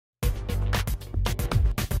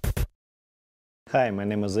Hi, my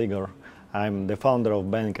name is Igor. I'm the founder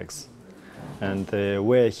of BANKEX, and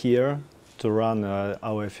we're here to run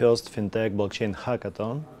our first FinTech blockchain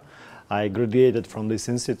hackathon. I graduated from this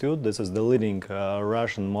institute. This is the leading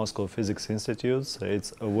Russian Moscow Physics Institute.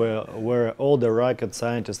 It's where all the rocket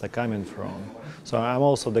scientists are coming from. So I'm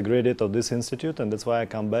also the graduate of this institute, and that's why I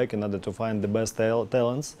come back in order to find the best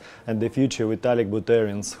talents and the future Vitalik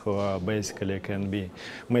Buterin's who basically can be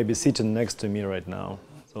maybe sitting next to me right now.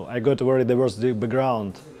 So I got a very diverse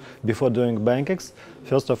background before doing BANKEX.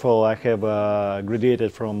 First of all, I have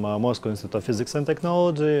graduated from Moscow Institute of Physics and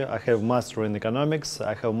Technology. I have master in economics.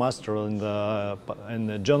 I have master in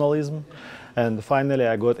journalism. And finally,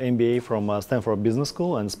 I got MBA from Stanford Business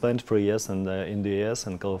School and spent 3 years in the US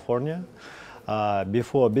and California.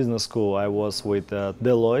 Before business school, I was with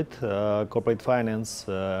Deloitte, corporate finance,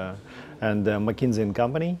 and McKinsey &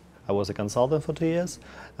 Company. I was a consultant for 2 years,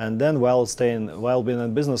 and then while being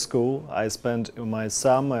in business school, I spent my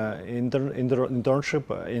summer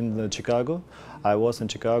internship in Chicago. I was in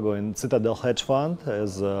Chicago in Citadel Hedge Fund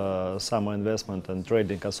as a summer investment and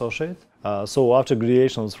trading associate. So after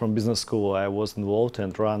graduation from business school, I was involved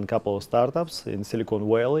and ran a couple of startups in Silicon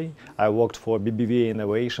Valley. I worked for BBVA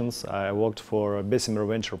Innovations. I worked for Bessemer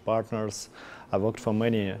Venture Partners. I worked for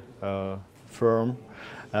many firms.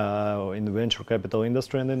 In the venture capital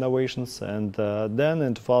industry and innovations, and then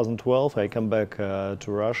in 2012 I come back to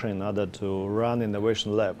Russia in order to run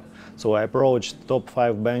Innovation Lab. So I approached top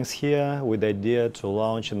 5 banks here with the idea to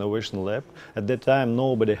launch Innovation Lab. At that time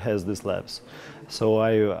nobody has these labs. So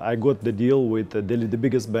I got the deal with the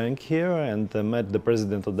biggest bank here and met the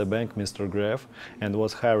president of the bank, Mr. Gref, and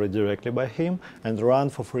was hired directly by him and ran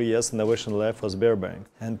for 3 years Innovation Lab for Sberbank.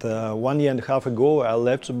 And 1 year and a half ago I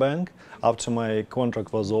left the bank after my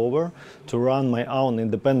contract was over to run my own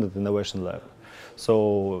independent Innovation Lab.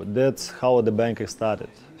 So that's how the bank started.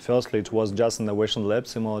 Firstly, it was just Innovation Lab,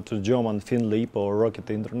 similar to German FinLeap or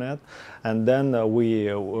Rocket Internet. And then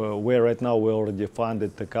right now we already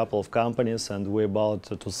funded a couple of companies and we're about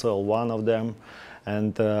to sell one of them.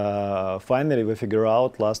 And finally we figured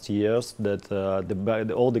out last years that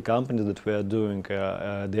all the companies that we are doing,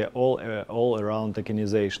 they're all around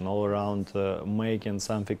tokenization, all around making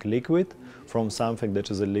something liquid from something that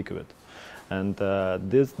is illiquid. And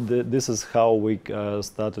this is how we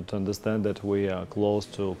started to understand that we are close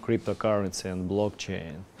to cryptocurrency and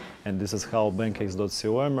blockchain. And this is how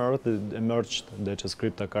BANKEX.co emerged, that is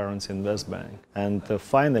cryptocurrency investbank. And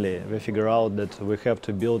finally, we figure out that we have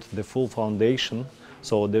to build the full foundation,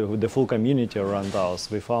 so the full community around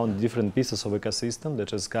us. We found different pieces of ecosystem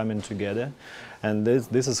that is coming together, and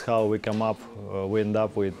this is how we end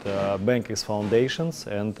up with BANKEX Foundations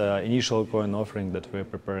and initial coin offering that we're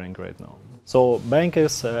preparing right now. So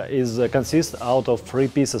BANKEX consists out of 3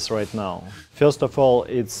 pieces right now. First of all,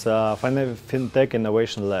 it's FinTech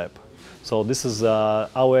Innovation Lab. So this is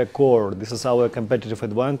our core, this is our competitive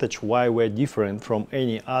advantage, why we're different from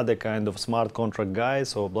any other kind of smart contract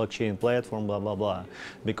guys or blockchain platform, blah, blah, blah.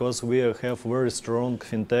 Because we have very strong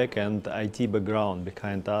FinTech and IT background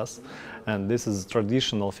behind us. And this is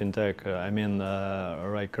traditional FinTech,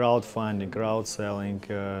 like crowdfunding, crowd-selling,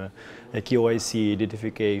 KYC,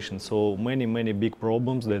 identification. So many big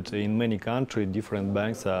problems that in many countries different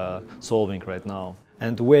banks are solving right now.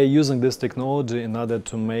 And we're using this technology in order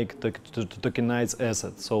to tokenize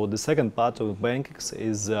assets. So the second part of BANKEX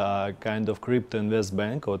is a kind of crypto invest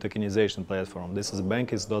bank or tokenization platform. This is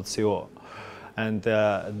BANKEX.co. And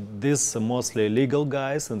these are mostly legal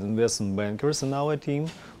guys and investment bankers in our team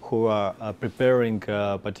who are preparing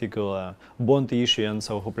particular bond issuance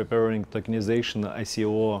or who are preparing tokenization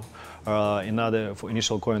ICO for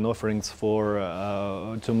initial coin offerings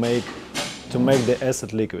to make the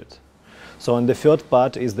asset liquid. So, and the third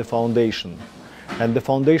part is the foundation. And the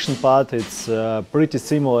foundation part, it's pretty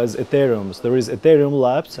similar as Ethereum's. There is Ethereum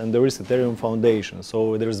Labs and there is Ethereum Foundation.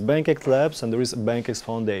 So there is BANKEX Labs and there is BANKEX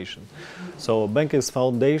Foundation. So BANKEX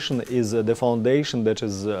Foundation is the foundation that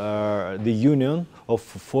is the union of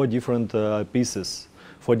 4 different pieces,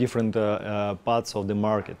 4 different parts of the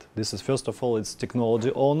market. This is, first of all, it's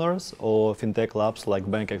technology owners or FinTech labs like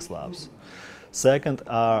BANKEX Labs. Second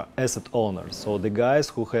are asset owners, so the guys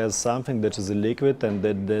who has something that is illiquid and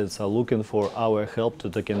that are looking for our help to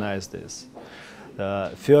tokenize this.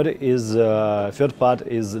 Third part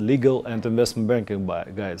is legal and investment banking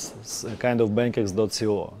guys, kind of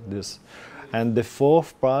BANKEX.co. And the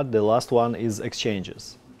fourth part, the last one, is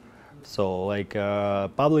exchanges. So like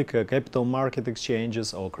public capital market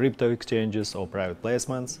exchanges or crypto exchanges or private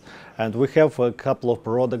placements. And we have a couple of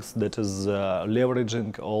products that is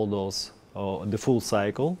leveraging all those the full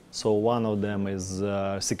cycle. So one of them is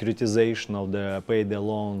securitization of the payday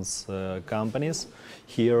loans companies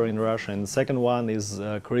here in Russia, and the second one is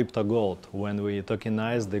crypto gold, when we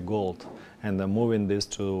tokenize the gold and moving this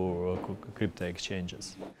to crypto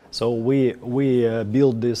exchanges. So we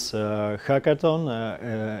built this hackathon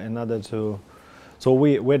in order to. So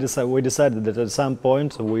we decided that at some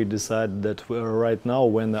point we decided that right now,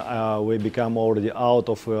 when we become already out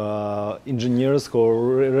of engineers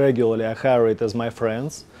who regularly I hire it as my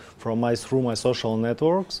friends through my social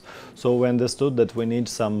networks, so we understood that we need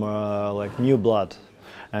some like new blood.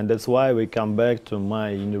 And that's why we come back to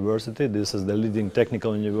my university. This is the leading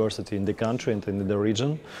technical university in the country and in the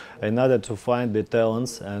region, in order to find the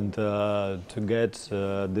talents and to get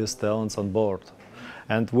these talents on board.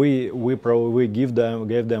 And we gave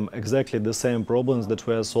them exactly the same problems that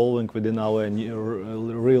we are solving within our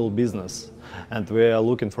real business. And we are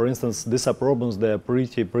looking, for instance, these are problems, they are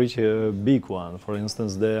pretty big one. For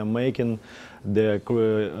instance, they are making the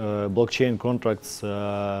blockchain contracts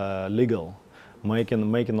legal.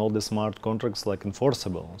 Making all the smart contracts like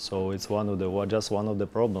enforceable. So it's just one of the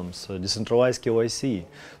problems. Decentralized KYC.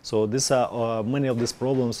 So these are many of these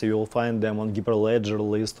problems. You will find them on Hyperledger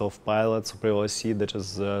list of pilots of KYC that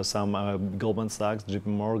is some Goldman Sachs, JP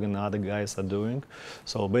Morgan, other guys are doing.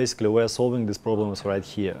 So basically, we're solving these problems right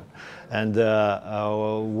here. And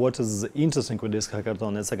what is interesting with this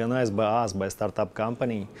hackathon? It's organized by us, by a startup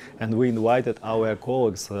company, and we invited our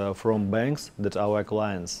colleagues from banks that are our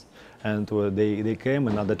clients. And they came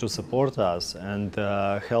in order to support us and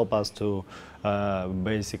help us to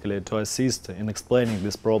basically to assist in explaining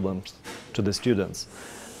these problems to the students.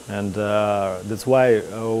 And that's why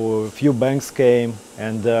a few banks came,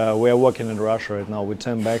 and we are working in Russia right now with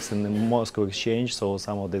 10 banks in the Moscow exchange, so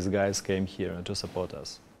some of these guys came here to support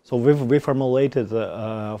us. So we formulated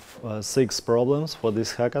 6 problems for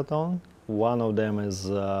this hackathon. One of them is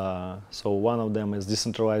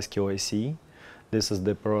decentralized KYC. This is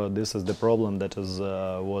the problem that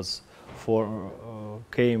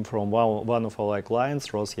came from one of our clients,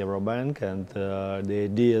 Roseurobank, and the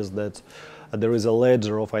idea is that there is a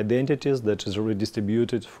ledger of identities that is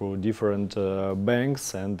redistributed through different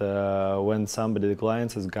banks, and when the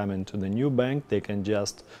client is coming to the new bank, they can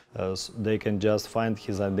just find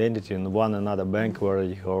his identity in another bank where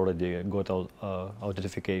he already got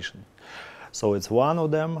authentication. So it's one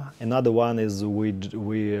of them. Another one is we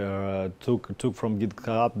took from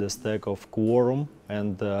GitHub the stack of Quorum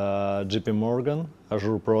and JP Morgan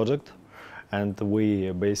Azure project, and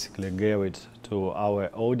we basically gave it to our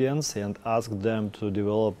audience and asked them to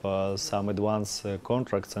develop some advanced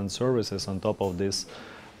contracts and services on top of this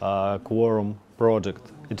Quorum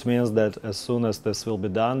project. It means that as soon as this will be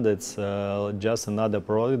done, it's just another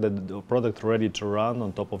product ready to run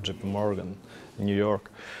on top of JP Morgan in New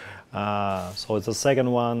York. So it's the second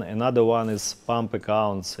one. Another one is pump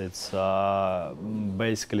accounts. It's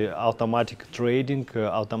basically automatic trading,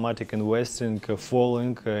 automatic investing,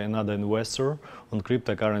 following another investor on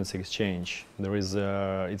cryptocurrency exchange.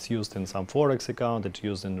 It's used in some forex account. It's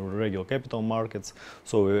used in regular capital markets.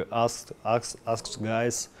 So we asked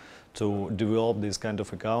guys to develop these kind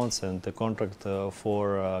of accounts and the contract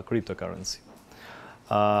for cryptocurrency.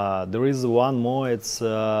 There is one more, it's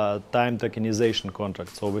time tokenization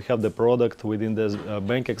contract. So we have the product within the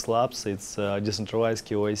BANKEX labs. It's decentralized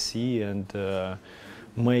KYC and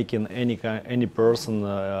making any person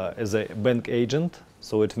as a bank agent.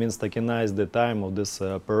 So it means tokenize the time of this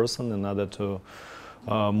person in order to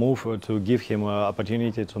give him an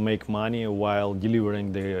opportunity to make money while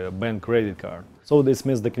delivering the bank credit card. So this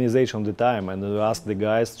means tokenization of the time, and we ask the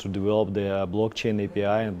guys to develop the blockchain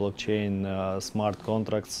API and blockchain smart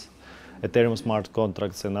contracts, Ethereum smart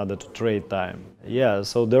contracts in order to trade time. Yeah,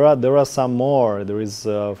 so there are some more. There is,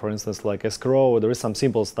 for instance, like escrow. There is some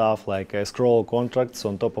simple stuff like escrow contracts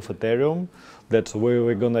on top of Ethereum that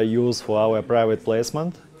we're gonna use for our private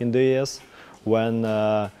placement in the US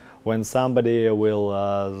when somebody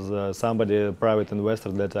private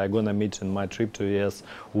investor that I'm gonna meet in my trip to US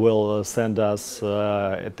will send us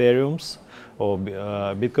Ethereums or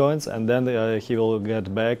Bitcoins, and then he will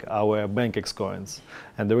get back our BANKEX coins.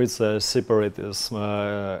 And there is a separate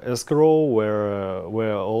escrow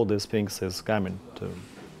where all these things is coming to.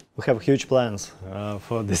 We have huge plans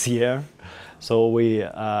for this year. So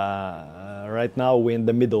right now we're in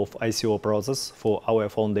the middle of ICO process for our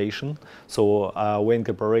foundation. So we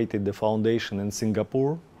incorporated the foundation in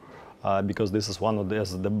Singapore because this is one of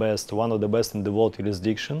the best in the world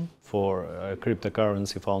jurisdiction for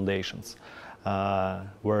cryptocurrency foundations,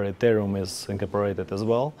 where Ethereum is incorporated as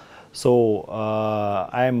well. So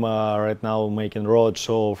I'm right now making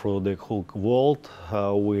roadshow through the whole world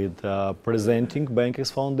with presenting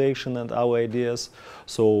BANKEX Foundation and our ideas.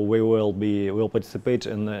 So we'll participate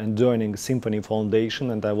in joining Symphony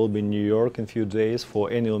Foundation, and I will be in New York in a few days for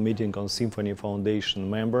annual meeting on Symphony Foundation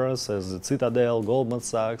members as Citadel, Goldman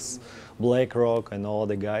Sachs, BlackRock, and all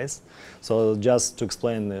the guys. So just to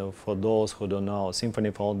explain for those who don't know,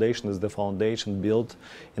 Symphony Foundation is the foundation built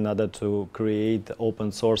in order to create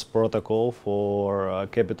open source protocol for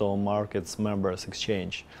capital markets members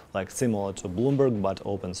exchange, like similar to Bloomberg but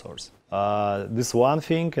open source. This one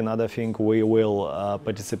thing. Another thing, we will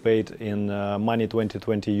participate in Money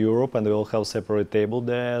 2020 Europe, and we will have separate table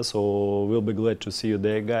there. So we'll be glad to see you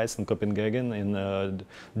there, guys, in Copenhagen in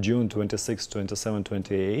June 26, 27,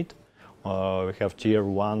 28. We have tier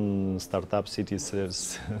 1 startup cities,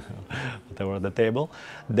 whatever the table.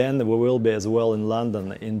 Then we will be as well in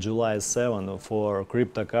London in July 7 for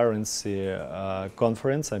cryptocurrency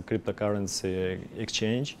conference and cryptocurrency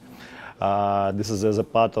exchange. This is as a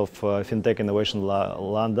part of Fintech Innovation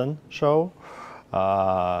London show.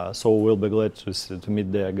 So we'll be glad to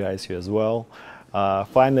meet there, guys, you as well.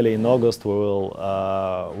 Finally, in August, we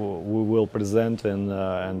will present and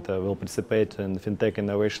will participate in Fintech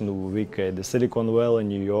Innovation Week at the Silicon Valley,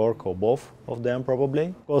 New York, or both of them probably.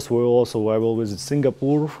 Of course, I will visit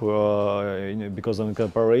Singapore because of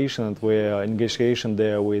cooperation, and we are in negotiation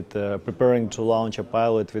there with preparing to launch a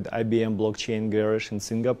pilot with IBM Blockchain Garage in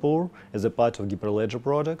Singapore as a part of Hyperledger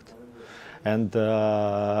project. And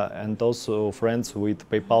also friends with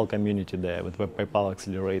PayPal community there, with the PayPal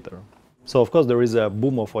Accelerator. So of course there is a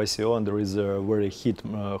boom of ICO, and there is a very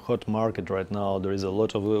hot market right now. There is a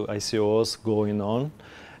lot of ICOs going on,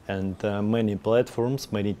 and many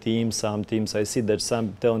platforms, many teams. Some teams, I see that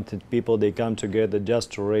some talented people, they come together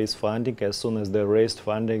just to raise funding. As soon as they raised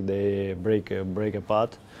funding, they break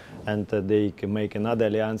apart, and they can make another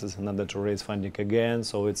alliances in order to raise funding again.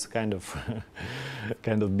 So it's kind of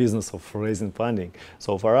kind of business of raising funding.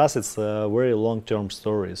 So for us, it's a very long-term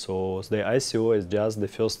story. So the ICO is just the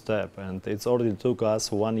first step, and it's already took us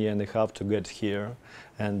 1.5 years to get here.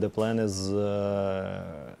 And the plan is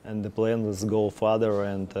go further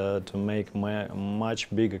and to make much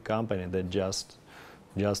bigger company than just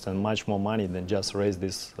and much more money than just raise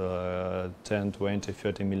this 10, 20,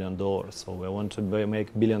 30 million dollars. So we want to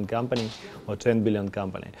make billion company or 10 billion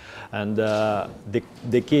company. And the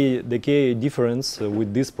key difference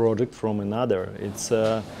with this project from another, it's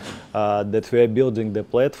that we are building the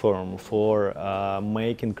platform for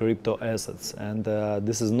making crypto assets. And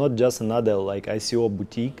this is not just another like ICO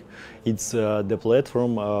boutique. It's the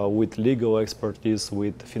platform with legal expertise,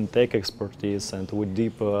 with fintech expertise, and with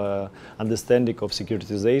deep understanding of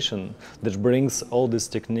securitization that brings all these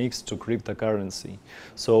techniques to cryptocurrency.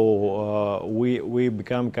 So we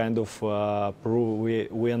become kind of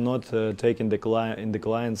we are not taking the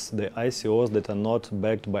clients the ICOs that are not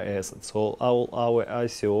backed by assets. So all our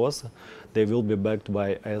ICOs, they will be backed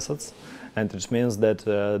by assets. And it means that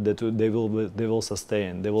they will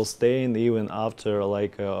sustain. They will stay even after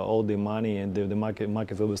like all the money and the market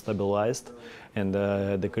will be stabilized, and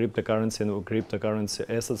the cryptocurrency and cryptocurrency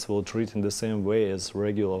assets will treat in the same way as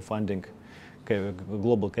regular funding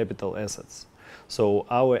global capital assets. So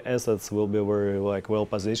our assets will be very well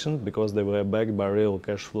positioned because they were backed by real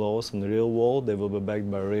cash flows in the real world. They will be backed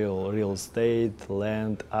by real estate,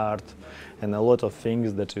 land, art, and a lot of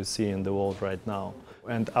things that you see in the world right now.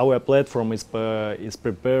 And our platform is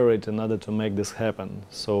prepared in order to make this happen.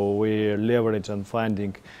 So we leverage on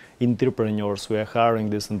finding entrepreneurs. We are hiring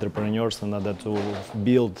these entrepreneurs in order to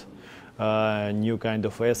build new kind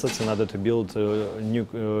of assets, in order to build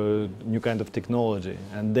new kind of technology.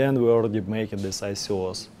 And then we're already making these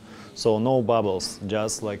ICOs. So no bubbles,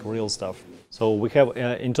 just like real stuff. So we have,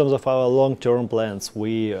 in terms of our long-term plans,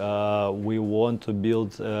 we want to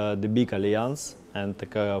build the big alliance and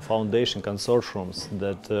the foundation consortiums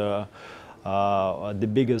that the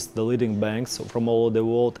biggest, the leading banks from all over the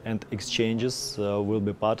world and exchanges will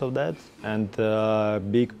be part of that, and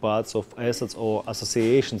big parts of assets or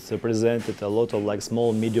associations represented, a lot of like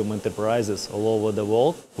small, medium enterprises all over the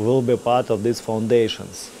world will be part of these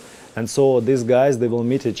foundations. And so these guys, they will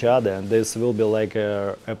meet each other, and this will be like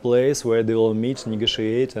a place where they will meet,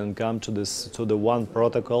 negotiate, and come to the one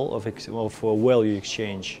protocol of value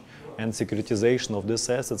exchange and securitization of these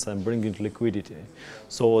assets and bringing liquidity.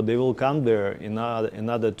 So they will come there in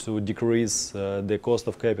order to decrease the cost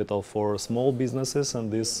of capital for small businesses and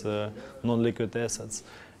these non-liquid assets.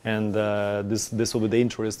 And this will be the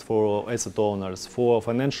interest for asset owners. For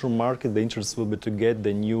financial market, the interest will be to get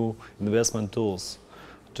the new investment tools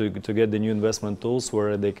to get the new investment tools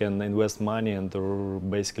where they can invest money and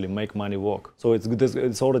basically make money work. So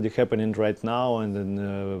it's already happening right now, and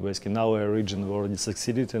then basically in our region we already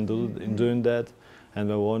succeeded in doing that, and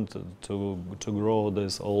we want to grow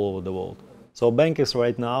this all over the world. So BANKEX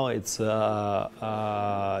right now, it's the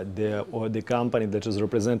company that is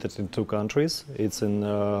represented in 2 countries. It's in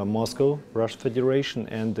Moscow, Russian Federation,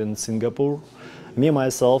 and in Singapore. Me,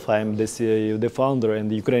 myself, I'm the founder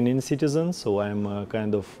and the Ukrainian citizen, so I'm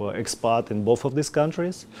kind of expat in both of these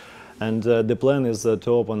countries. And the plan is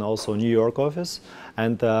to open also New York office.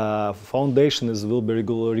 And foundation will be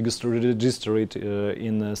registered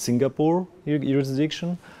in Singapore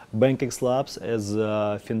jurisdiction. BANKEX Labs as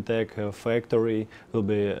a fintech factory will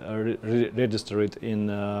be registered in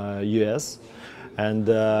US. And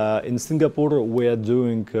in Singapore we are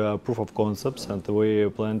doing proof of concepts, and we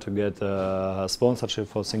plan to get sponsorship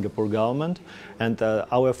for Singapore government. And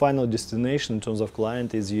our final destination in terms of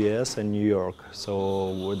client is US and New York.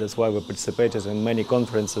 So that's why we participated in many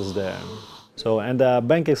conferences there. So, and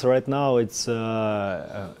BANKEX right now, it's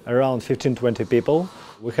around 15-20 people.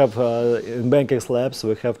 We have in BANKEX Labs,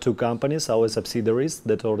 we have 2 companies, our subsidiaries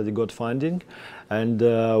that already got funding, and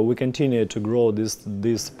we continue to grow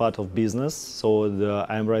this part of business. So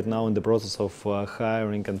I'm right now in the process of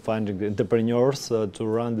hiring and finding entrepreneurs to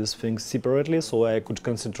run these things separately, so I could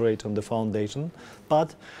concentrate on the foundation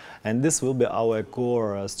part. And this will be our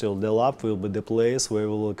core still. The lab will be the place where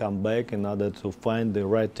we will come back in order to find the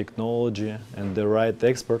right technology and the right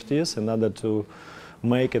expertise in order to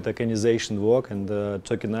make a tokenization work and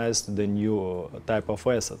tokenize the new type of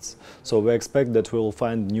assets. So we expect that we will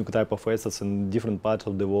find new type of assets in different parts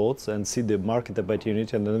of the world and see the market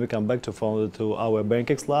opportunity, and then we come back to our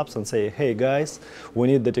BANKEX Labs and say, hey guys, we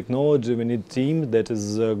need the technology, we need a team that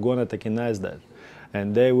is gonna tokenize that.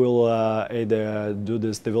 And they will either do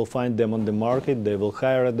this, they will find them on the market, they will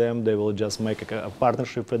hire them, they will just make a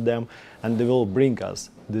partnership with them, and they will bring us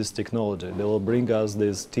this technology, they will bring us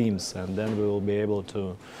these teams, and then we will be able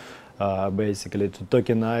to basically to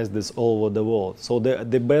tokenize this all over the world. So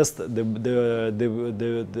the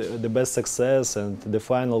best success and the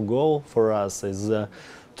final goal for us is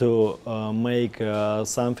to make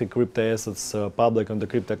something crypto assets public on the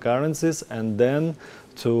cryptocurrencies, and then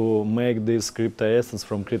to make these crypto assets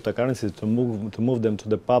from cryptocurrencies to move them to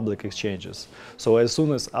the public exchanges. So as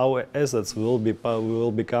soon as our assets will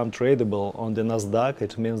become tradable on the NASDAQ,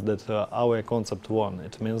 it means that our concept won.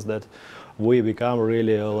 It means that we become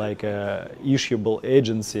really like a issuable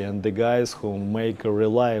agency, and the guys who make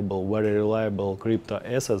reliable, very reliable crypto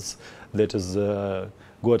assets that is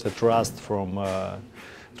got a trust from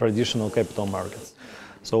traditional capital markets.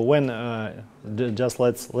 So when just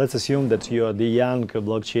let's assume that you are the young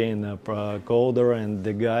blockchain coder and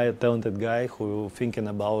the talented guy who thinking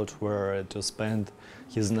about where to spend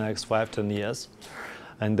his next 5-10 years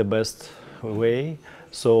and the best way.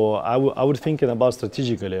 So I would thinking about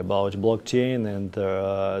strategically about blockchain and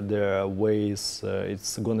the ways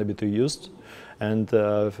it's going to be used. And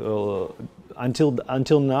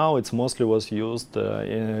until now, it's mostly was used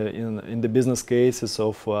in the business cases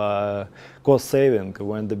of cost saving,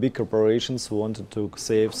 when the big corporations wanted to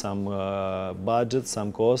save some budget,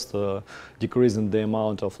 some cost, decreasing the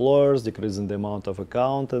amount of lawyers, decreasing the amount of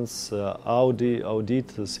accountants,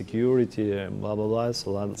 audit, security, blah blah blah,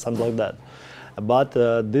 so something like that. But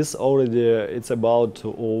this already it's about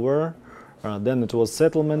over. Then it was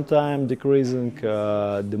settlement time decreasing.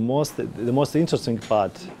 The most interesting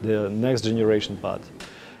part, the next generation part,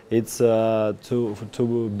 it's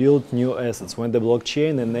to build new assets. When the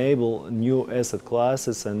blockchain enable new asset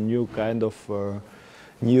classes and new kind of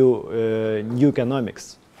new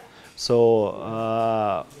economics.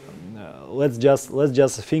 So let's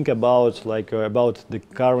just think about about the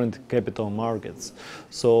current capital markets.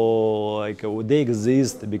 So they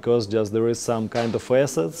exist because just there is some kind of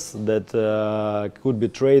assets that could be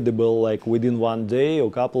tradable like within one day or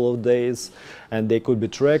couple of days, and they could be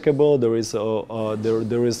trackable. There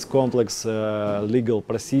is complex legal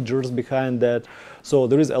procedures behind that. So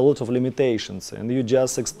there is a lot of limitations, and you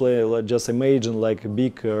just imagine like a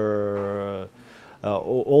big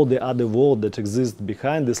all the other world that exists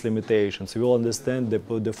behind these limitations. You will understand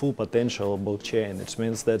the full potential of blockchain. It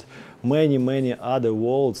means that many other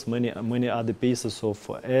worlds, many other pieces of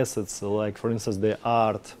assets, like for instance the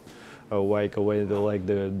art, like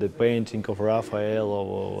the painting of Raphael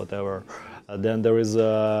or whatever. Then there is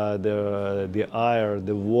the air,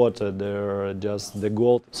 the water, the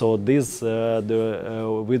gold. So this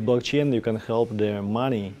with blockchain you can help the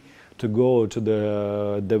money to go to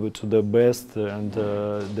the best and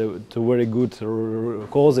to very good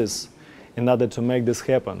causes in order to make this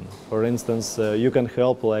happen. For instance, you can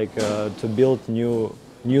help like to build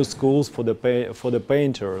new schools for the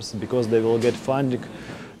painters, because they will get funding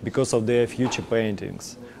because of their future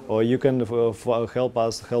paintings. Or you can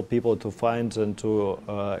help people to find and to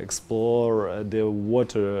explore the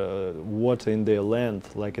water in their land,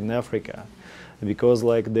 like in Africa, because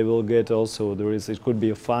like they will get also it could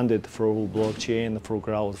be funded through blockchain, through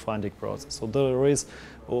crowdfunding process. So there is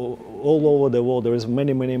all over the world there is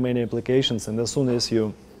many applications, and as soon as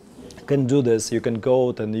you can do this, you can go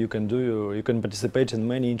out and you can participate in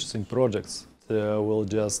many interesting projects. Will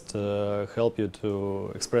just help you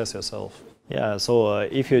to express yourself. Yeah, so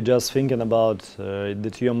if you're just thinking about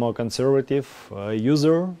that you're more conservative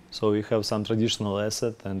user, so you have some traditional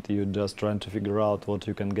asset and you're just trying to figure out what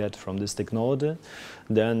you can get from this technology,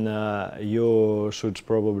 then you should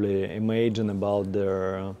probably imagine about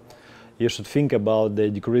you should think about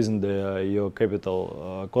decreasing your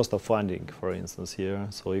capital cost of funding, for instance, here.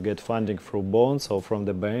 So you get funding through bonds or from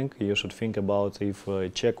the bank. You should think about if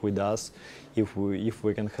check with us if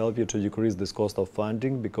we can help you to decrease this cost of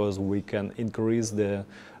funding, because we can increase the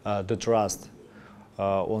trust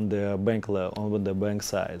on the bank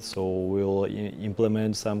side. So we'll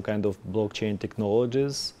implement some kind of blockchain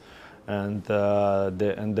technologies, and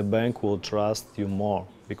the bank will trust you more,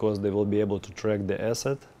 because they will be able to track the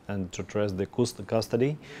asset and to trace the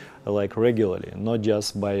custody like regularly, not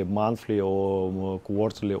just by monthly or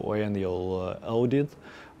quarterly or annual audit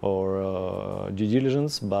or due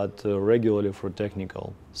diligence, but regularly for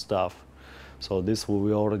technical stuff. So this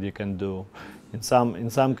we already can do. In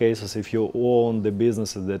some cases, if you own the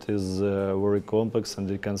business that is very complex and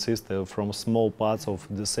it consists from small parts of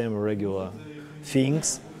the same regular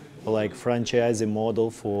things, like franchising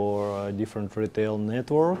model for a different retail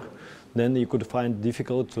network, then you could find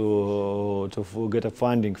difficult to get a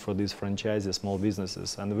funding for these franchises, small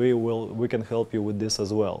businesses, and we can help you with this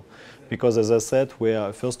as well, because as I said, we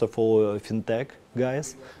are first of all fintech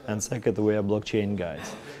guys, and second we are blockchain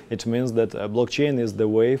guys. It means that blockchain is the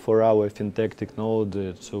way for our fintech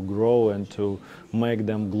technology to grow and to make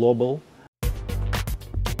them global,